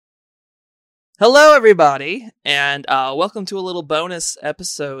Hello, everybody, and welcome to a little bonus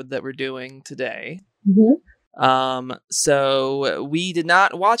episode that we're doing today. So we did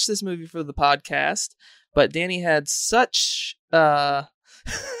not watch this movie for the podcast, but Danny had such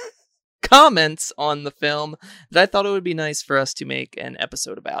comments on the film that I thought it would be nice for us to make an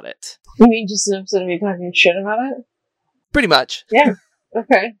episode about it. You mean just an episode of me talking shit about it? Pretty much. Yeah.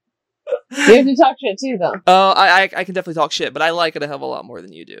 Okay. You have to talk shit too, though. Oh, I can definitely talk shit, but I like it a hell of a lot more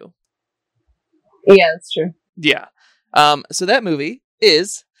than you do. Yeah, that's true. Yeah. So that movie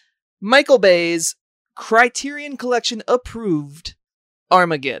is Michael Bay's Criterion Collection approved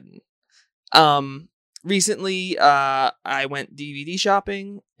Armageddon. Recently, I went DVD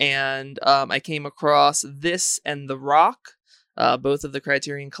shopping and I came across this and The Rock, both of the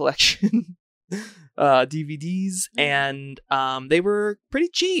Criterion Collection DVDs, and they were pretty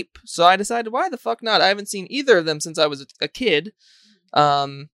cheap. So I decided, why the fuck not? I haven't seen either of them since I was a kid.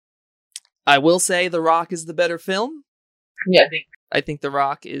 I will say The Rock is the better film. Yeah. I think The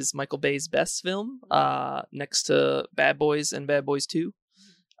Rock is Michael Bay's best film, next to Bad Boys and Bad Boys 2.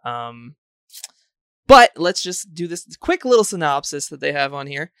 But let's just do this quick little synopsis that they have on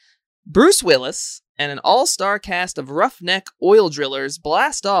here. Bruce Willis and an all-star cast of roughneck oil drillers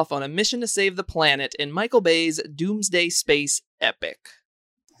blast off on a mission to save the planet in Michael Bay's doomsday space epic.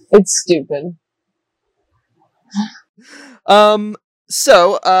 It's stupid.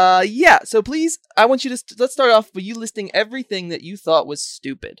 So please, I want you to, let's start off with you listing everything that you thought was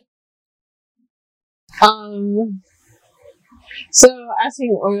stupid. So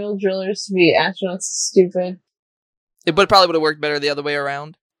asking oil drillers to be astronauts is stupid. It probably would have worked better the other way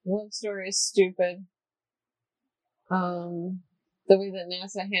around. The love story is stupid. The way that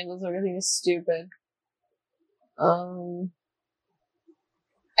NASA handles everything is stupid.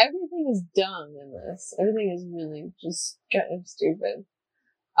 Everything is dumb in this. Everything is really just kind of stupid.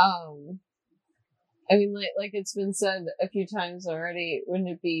 I mean, like it's been said a few times already, wouldn't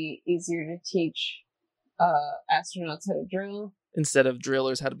it be easier to teach astronauts how to drill? Instead of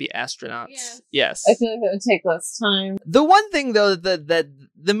drillers how to be astronauts. Yes. I feel like that would take less time. The one thing, though, that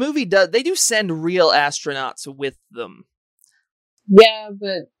the movie does, they do send real astronauts with them. Yeah,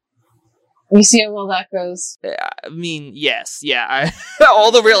 but you see how well that goes. I mean, yes, yeah.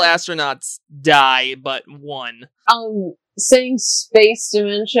 All the real astronauts die, but one. Saying space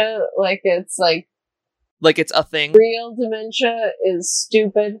dementia like it's a thing. Real dementia is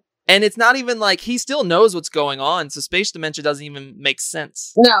stupid. And it's not even like he still knows what's going on, so space dementia doesn't even make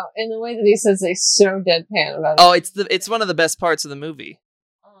sense. No, and the way that he says they so deadpan about it. Oh, it's one of the best parts of the movie.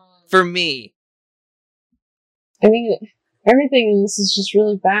 For me. I mean, everything in this is just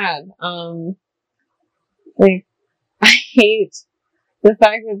really bad. Like, I hate the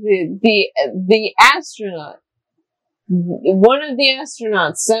fact that the astronaut, one of the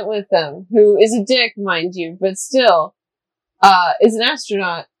astronauts sent with them, who is a dick, mind you, but still, is an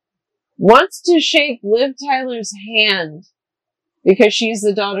astronaut, wants to shake Liv Tyler's hand because she's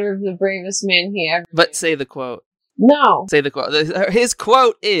the daughter of the bravest man he ever But say the quote. No. Say the quote. His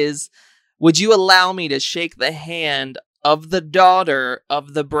quote is, "Would you allow me to shake the hand of the daughter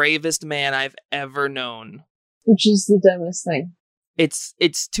of the bravest man I've ever known?" Which is the dumbest thing.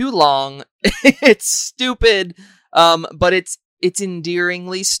 It's too long. It's stupid. But it's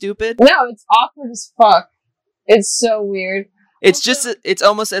endearingly stupid. No, it's awkward as fuck. It's so weird. It's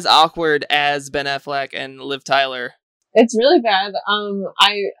almost as awkward as Ben Affleck and Liv Tyler. It's really bad.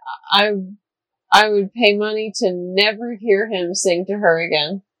 I would pay money to never hear him sing to her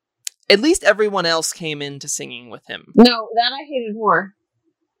again. At least everyone else came into singing with him. No, that I hated more.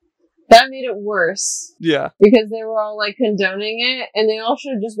 That made it worse. Yeah. Because they were all, like, condoning it, and they all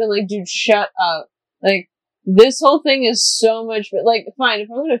should have just been like, dude, shut up. Like, this whole thing is so much... Like, fine,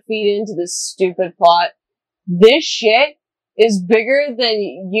 if I'm gonna feed into this stupid plot, this shit is bigger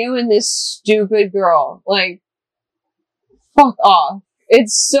than you and this stupid girl. Like, fuck off.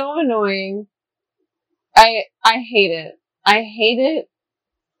 It's so annoying. I hate it. I hate it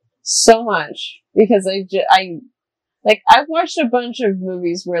so much because I've watched a bunch of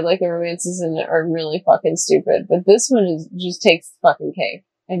movies where like the romances in it are really fucking stupid, but this one just takes the fucking cake.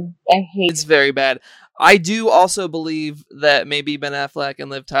 I hate It's very bad. I do also believe that maybe Ben Affleck and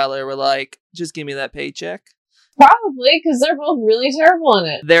Liv Tyler were like, just give me that paycheck. Probably, because they're both really terrible in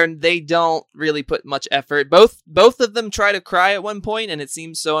it. They don't really put much effort. Both of them try to cry at one point, and it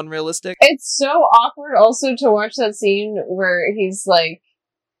seems so unrealistic. It's so awkward also to watch that scene where he's like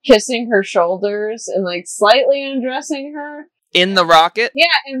kissing her shoulders and like slightly undressing her. In the rocket?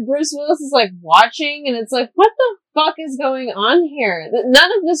 Yeah, and Bruce Willis is like watching, and it's like, what the fuck is going on here?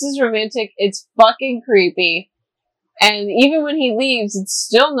 None of this is romantic. It's fucking creepy. And even when he leaves, it's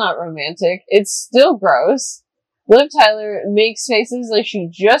still not romantic. It's still gross. Liv Tyler makes faces like she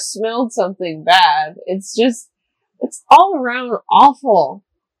just smelled something bad. It's all around awful.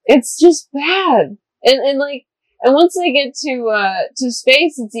 It's just bad. And once they get to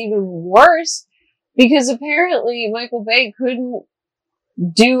space, it's even worse because apparently Michael Bay couldn't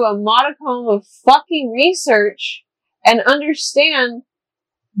do a modicum of fucking research and understand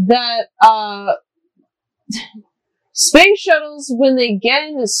that, space shuttles, when they get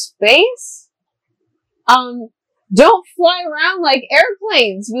into space, don't fly around like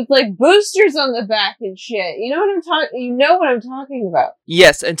airplanes with like boosters on the back and shit. You know what I'm talking about.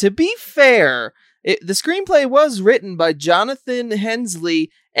 Yes, and to be fair, the screenplay was written by Jonathan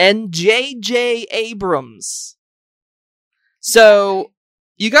Hensley and J.J. Abrams. So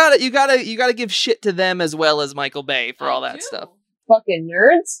you gotta give shit to them as well as Michael Bay for all that stuff. Fucking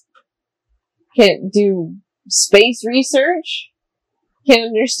nerds can't do space research. Can't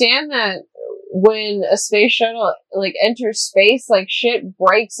understand that when a space shuttle like enters space, like shit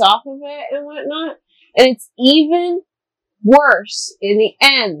breaks off of it and whatnot. And it's even worse in the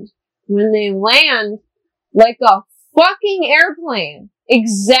end when they land like a fucking airplane.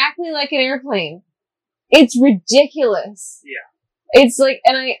 Exactly like an airplane. It's ridiculous. Yeah. It's like,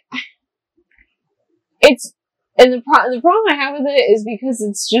 the problem I have with it is because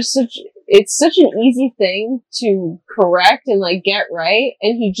it's such an easy thing to correct and like get right,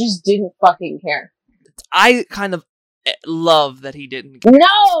 and he just didn't fucking care. I kind of love that he didn't.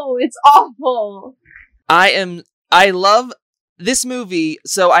 No, it's awful. I love this movie.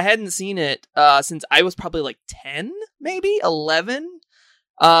 So I hadn't seen it since I was probably like 10, maybe 11.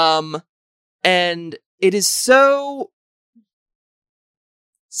 And it is so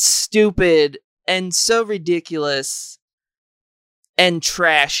stupid and so ridiculous and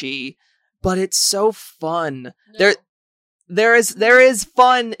trashy, but it's so fun. No. There is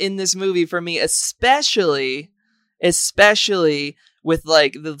fun in this movie for me, especially with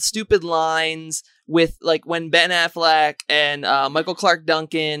like the stupid lines with like when Ben Affleck and Michael Clarke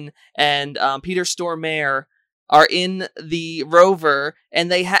Duncan and Peter Stormare are in the rover and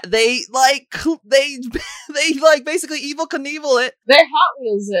they basically Evel Knievel it. They Hot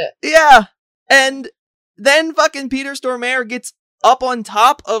Wheels it. Yeah. And then fucking Peter Stormare gets up on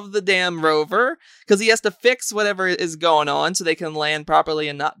top of the damn rover because he has to fix whatever is going on so they can land properly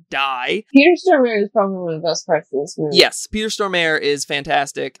and not die. Peter Stormare is probably one of the best parts of this movie. Yes, Peter Stormare is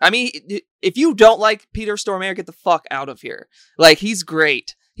fantastic. I mean, if you don't like Peter Stormare, get the fuck out of here. Like, he's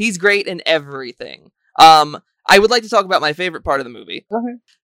great. He's great in everything. I would like to talk about my favorite part of the movie. Okay.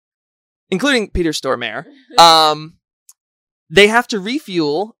 Including Peter Stormare. They have to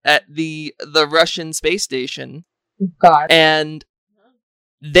refuel at the Russian space station. God. And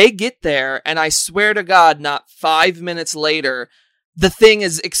they get there, and I swear to God, not 5 minutes later, the thing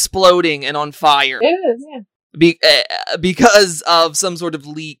is exploding and on fire. It is, yeah. Because of some sort of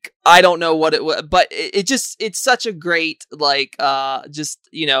leak. I don't know what it was, but it's such a great, like, just,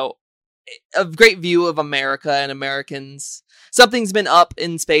 you know, a great view of America and Americans. Something's been up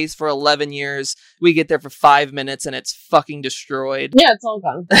in space for 11 years. We get there for 5 minutes and it's fucking destroyed. Yeah, it's all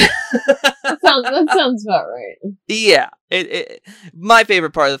gone. That sounds about right. Yeah. My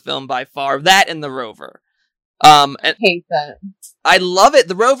favorite part of the film by far, that and the rover. I hate that. I love it.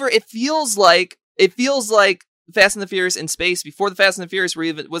 The rover, it feels like Fast and the Furious in space before the Fast and the Furious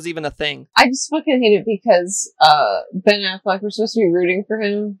was even a thing. I just fucking hate it because Ben Affleck, we're supposed to be rooting for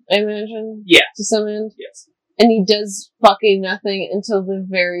him, I imagine. Yeah. To some end. Yes. And he does fucking nothing until the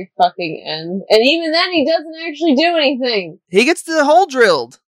very fucking end. And even then, he doesn't actually do anything. He gets the hole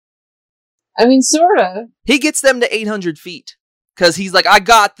drilled. I mean, sorta. He gets them to 800 feet. Because he's like, I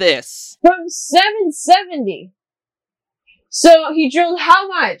got this. From 770. So, he drilled how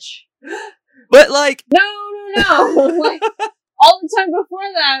much? But, like... No. Like, all the time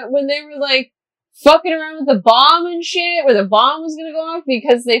before that, when they were, like, fucking around with the bomb and shit, where the bomb was gonna go off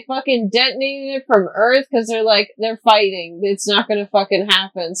because they fucking detonated it from Earth because they're fighting. It's not gonna fucking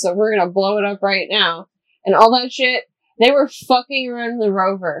happen, so we're gonna blow it up right now. And all that shit, they were fucking around the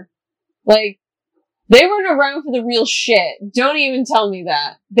rover. Like, they weren't around for the real shit. Don't even tell me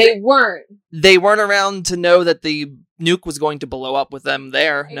that. They weren't. They weren't around to know that the nuke was going to blow up with them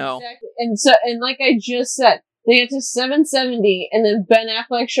there. No. Exactly. And like I just said, they get to 770, and then Ben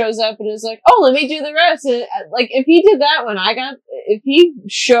Affleck shows up and is like, oh, let me do the rest. And, like, if he did that if he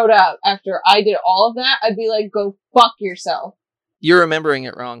showed up after I did all of that, I'd be like, go fuck yourself. You're remembering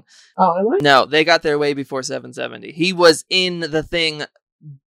it wrong. Oh, am I? No, they got there way before 770. He was in the thing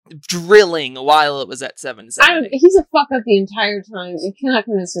drilling while it was at 770. He's a fuck up the entire time. You cannot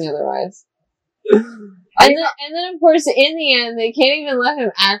convince me otherwise. And then, of course, in the end, they can't even let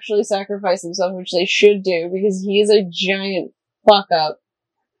him actually sacrifice himself, which they should do, because he's a giant fuck up.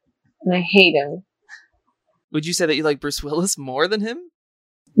 And I hate him. Would you say that you like Bruce Willis more than him?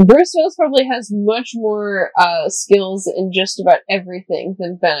 Bruce Willis probably has much more skills in just about everything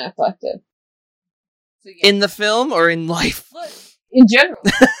than Ben Affleck did. So, yeah. In the film or in life? In general.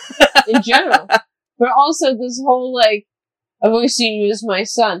 In general. But also this whole, like, I've always seen you as my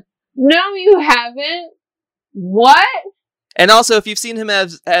son. No, you haven't. What? And also, if you've seen him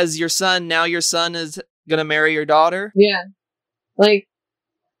as your son, now your son is gonna marry your daughter? Yeah. Like,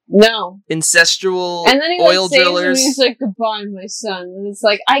 no. Incestual and then he, oil like, drillers. And he's like, goodbye, my son. And it's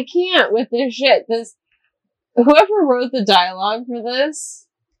like, I can't with this shit. Whoever wrote the dialogue for this,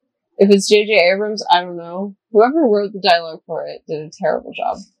 if it's J.J. Abrams, I don't know. Whoever wrote the dialogue for it did a terrible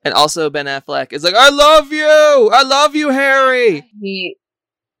job. And also Ben Affleck is like, I love you! I love you, Harry!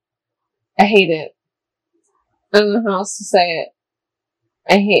 I hate it. I don't know how else to say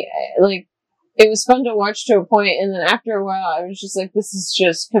it. It was fun to watch to a point, and then after a while, I was just like, this is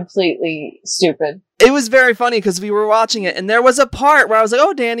just completely stupid. It was very funny, because we were watching it, and there was a part where I was like,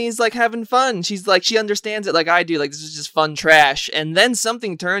 oh, Danny's, like, having fun. She's like, she understands it like I do, like, this is just fun trash. And then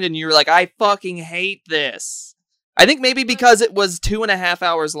something turned, and you were like, I fucking hate this. I think maybe because it was 2.5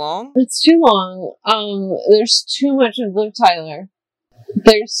 hours long. It's too long. There's too much of Liv Tyler.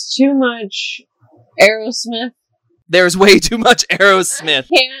 There's too much Aerosmith. There's way too much Aerosmith.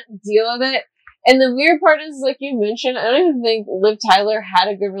 I can't deal with it. And the weird part is, like you mentioned, I don't even think Liv Tyler had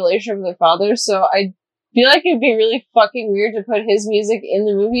a good relationship with her father, so I feel like it'd be really fucking weird to put his music in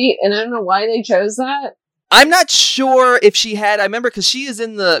the movie, and I don't know why they chose that. I'm not sure if she had, I remember, because she is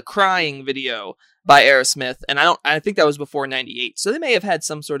in the Crying video by Aerosmith, and I think that was before 98, so they may have had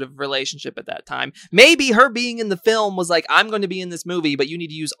some sort of relationship at that time. Maybe her being in the film was like, I'm going to be in this movie, but you need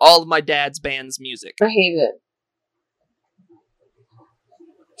to use all of my dad's band's music. I hate it.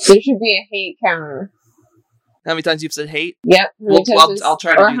 There should be a hate counter. How many times you've said hate? Yep. I'll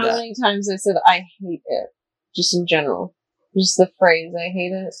try to do that. Or how many times I said I hate it. Just in general. Just the phrase, I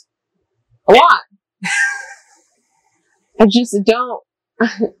hate it. A lot. I just don't.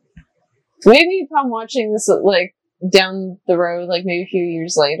 Maybe if I'm watching this, like, down the road, like, maybe a few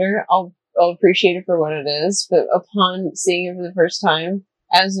years later, I'll appreciate it for what it is. But upon seeing it for the first time,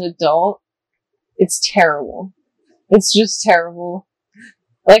 as an adult, it's terrible. It's just terrible.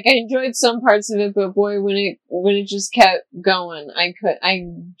 Like, I enjoyed some parts of it, but boy, when it just kept going, I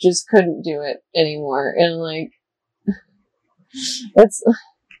just couldn't do it anymore. And, like,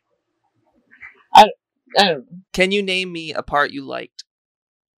 I don't know. Can you name me a part you liked?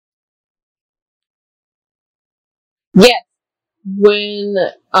 Yes. When,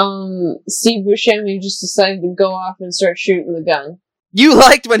 Steve Buscemi just decided to go off and start shooting the gun. You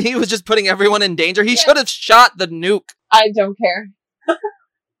liked when he was just putting everyone in danger? He should have shot the nuke. I don't care.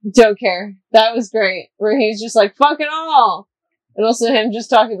 Don't care. That was great. Where he's just like, fuck it all! And also him just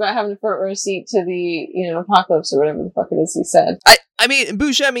talking about having a front row seat to the, apocalypse or whatever the fuck it is he said. I mean,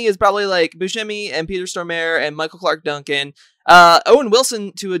 Buscemi is probably like, Buscemi and Peter Stormare and Michael Clark Duncan, Owen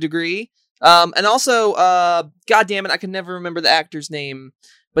Wilson to a degree, and also, god damn it, I can never remember the actor's name,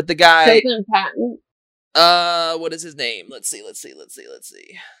 but the guy... Caitlin Patton? What is his name? Let's see.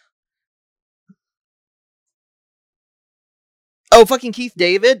 Oh, fucking Keith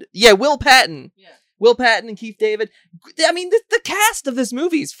David? Yeah, Will Patton. Yeah. Will Patton and Keith David. I mean, the cast of this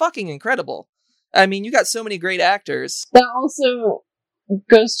movie is fucking incredible. I mean, you got so many great actors. That also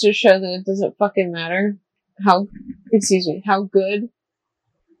goes to show that it doesn't fucking matter how good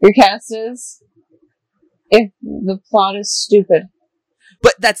your cast is if the plot is stupid.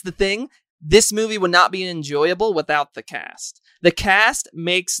 But that's the thing. This movie would not be enjoyable without the cast. The cast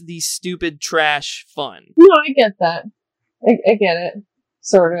makes the stupid trash fun. No, I get that. I get it.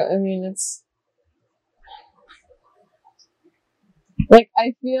 Sort of. I mean, it's... Like,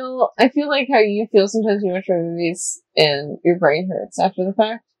 I feel like how you feel sometimes you watch movies and your brain hurts after the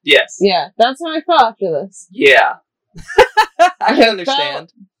fact. Yes. Yeah, that's how I felt after this. Yeah. I can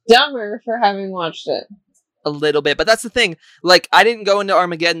understand. Felt dumber for having watched it. A little bit, but that's the thing. Like, I didn't go into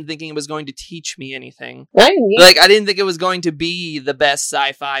Armageddon thinking it was going to teach me anything. I didn't think it was going to be the best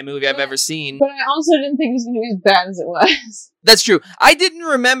sci-fi movie I've ever seen. But I also didn't think it was going to be as bad as it was. That's true. I didn't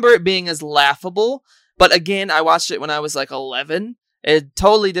remember it being as laughable, but again, I watched it when I was like 11. A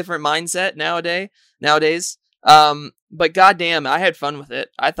totally different mindset nowadays. But goddamn, I had fun with it.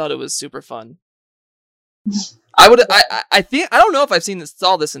 I thought it was super fun. I don't know if I've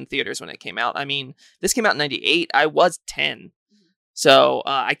saw this in theaters when it came out. I mean, this came out in 98. I was 10. So,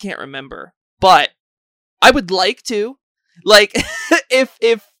 I can't remember. But I would like to. Like,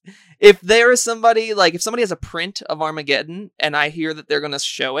 if if there is somebody, like, if somebody has a print of Armageddon and I hear that they're going to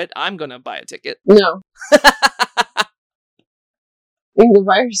show it, I'm going to buy a ticket. No. You can go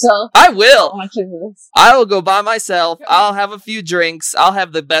by yourself. I will. Watching this. I will go by myself. I'll have a few drinks. I'll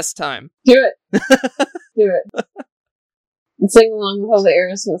have the best time. Do it. Do it. And sing along with all the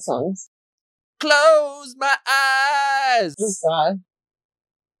Aerosmith songs. Close my eyes. Oh, God.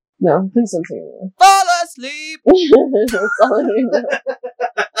 No, please don't sing it. Fall asleep. That's all I need to know.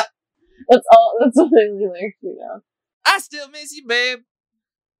 That's the only lyrics we know. I still miss you, babe.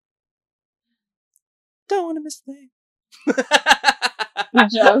 Don't want to miss a thing. Good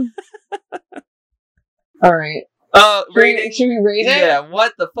job. Alright. Rating? Should we rate it? Yeah,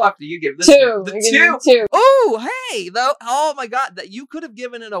 what the fuck do you give this? 2. The We're 2? giving it 2. Oh, hey, though. Oh my god, that you could have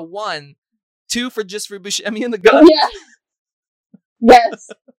given it a 1. 2 for just for Buscemi in the gun. Yeah. Yes.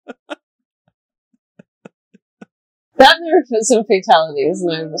 That there were some fatalities,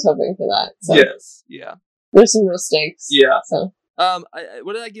 and I was hoping for that. So. Yes. Yeah. There's some real stakes. Yeah. So.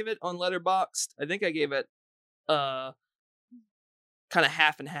 What did I give it on Letterboxd? I think I gave it, kind of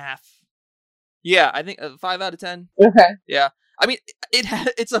half and half. Yeah, I think 5 out of 10. Okay. Yeah. I mean,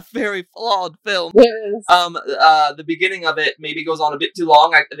 it's a very flawed film. It is. The beginning of it maybe goes on a bit too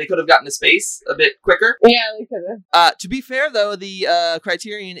long. They could have gotten to space a bit quicker. Yeah, they could have. To be fair, though, the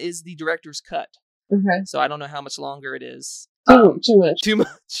Criterion is the director's cut. Okay. So I don't know how much longer it is. Too much. Too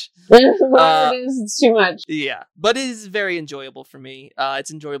much. Whatever it is, it's too much. Yeah. But it is very enjoyable for me. It's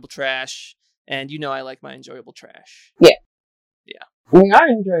enjoyable trash. And you know I like my enjoyable trash. Yeah. Yeah. We are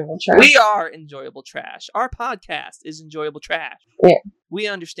enjoyable trash. We are enjoyable trash. Our podcast is enjoyable trash. Yeah. We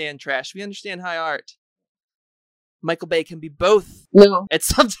understand trash. We understand high art. Michael Bay can be both. No. At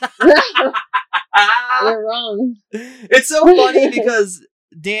some time. You're wrong. It's so funny because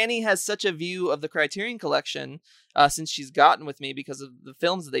Danny has such a view of the Criterion Collection since she's gotten with me because of the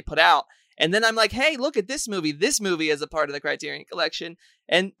films that they put out. And then I'm like, hey, look at this movie. This movie is a part of the Criterion Collection.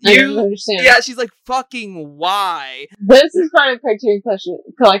 And I don't understand. Yeah, she's like, fucking why? This is part of Criterion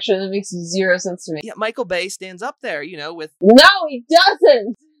Collection that makes zero sense to me. Yeah, Michael Bay stands up there, you know, with No, he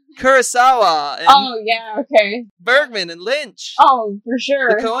doesn't! Kurosawa and Oh, yeah, okay. Bergman and Lynch. Oh, for sure.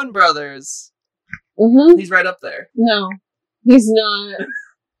 The Coen brothers. Mm-hmm. He's right up there. No, he's not.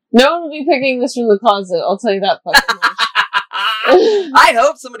 No one will be picking this from the closet, I'll tell you that fucking much. I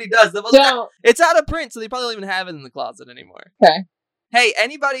hope somebody does. Don't. It's out of print, so they probably don't even have it in the closet anymore. Okay. Hey,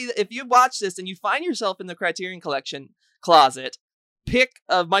 anybody, if you watch this and you find yourself in the Criterion Collection closet, pick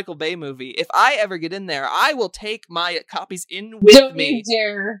a Michael Bay movie. If I ever get in there, I will take my copies in with Don't me. you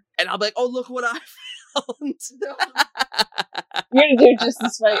dare. And I'll be like, oh, look what I found. You're gonna do it just to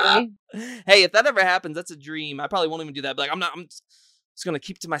spite me. Hey, if that ever happens, that's a dream. I probably won't even do that. But like, I'm just gonna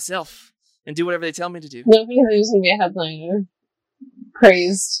keep to myself and do whatever they tell me to do. Nobody there's gonna be a headliner.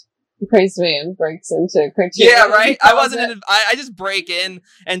 Praised man breaks into Criterion. Yeah, right? I just break in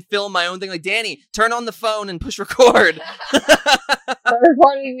and film my own thing. Like, Danny, turn on the phone and push record. For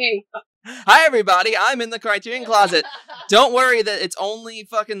recording me. Hi, everybody. I'm in the Criterion closet. Don't worry that it's only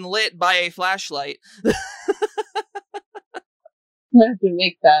fucking lit by a flashlight. I have to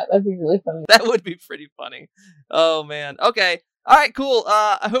make that. That'd be really funny. That would be pretty funny. Oh, man. Okay. All right, cool.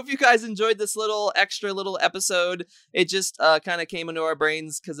 I hope you guys enjoyed this extra little episode. It just kind of came into our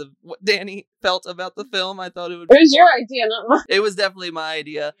brains because of what Danny felt about the film. I thought it would. It was your idea, not mine. It was definitely my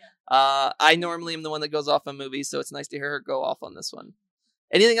idea. I normally am the one that goes off on movies, so it's nice to hear her go off on this one.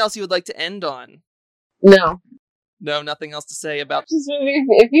 Anything else you would like to end on? No. No, nothing else to say about This movie.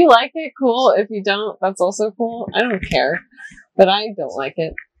 If you like it, cool. If you don't, that's also cool. I don't care. But I don't like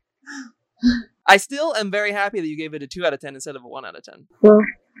it. I still am very happy that you gave it a 2 out of 10 instead of a 1 out of 10. Well,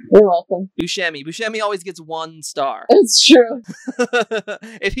 you're welcome. Buscemi always gets 1 star. It's true.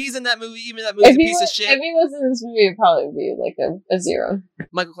 If he's in that movie, even that movie's a piece of shit. If he was in this movie, it'd probably be like a 0.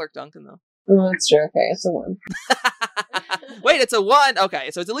 Michael Clark Duncan, though. Oh, that's true. Okay, it's a 1. Wait, it's a 1? Okay,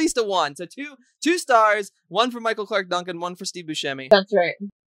 so it's at least a 1. So 2 stars, 1 for Michael Clark Duncan, 1 for Steve Buscemi. That's right.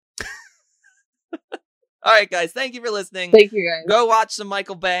 All right, guys, thank you for listening. Thank you, guys. Go watch some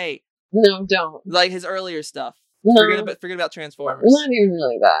Michael Bay. No, don't. Like his earlier stuff. No. Forget about Transformers. Not even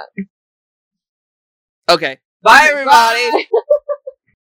really that. Okay. Bye, everybody. Bye.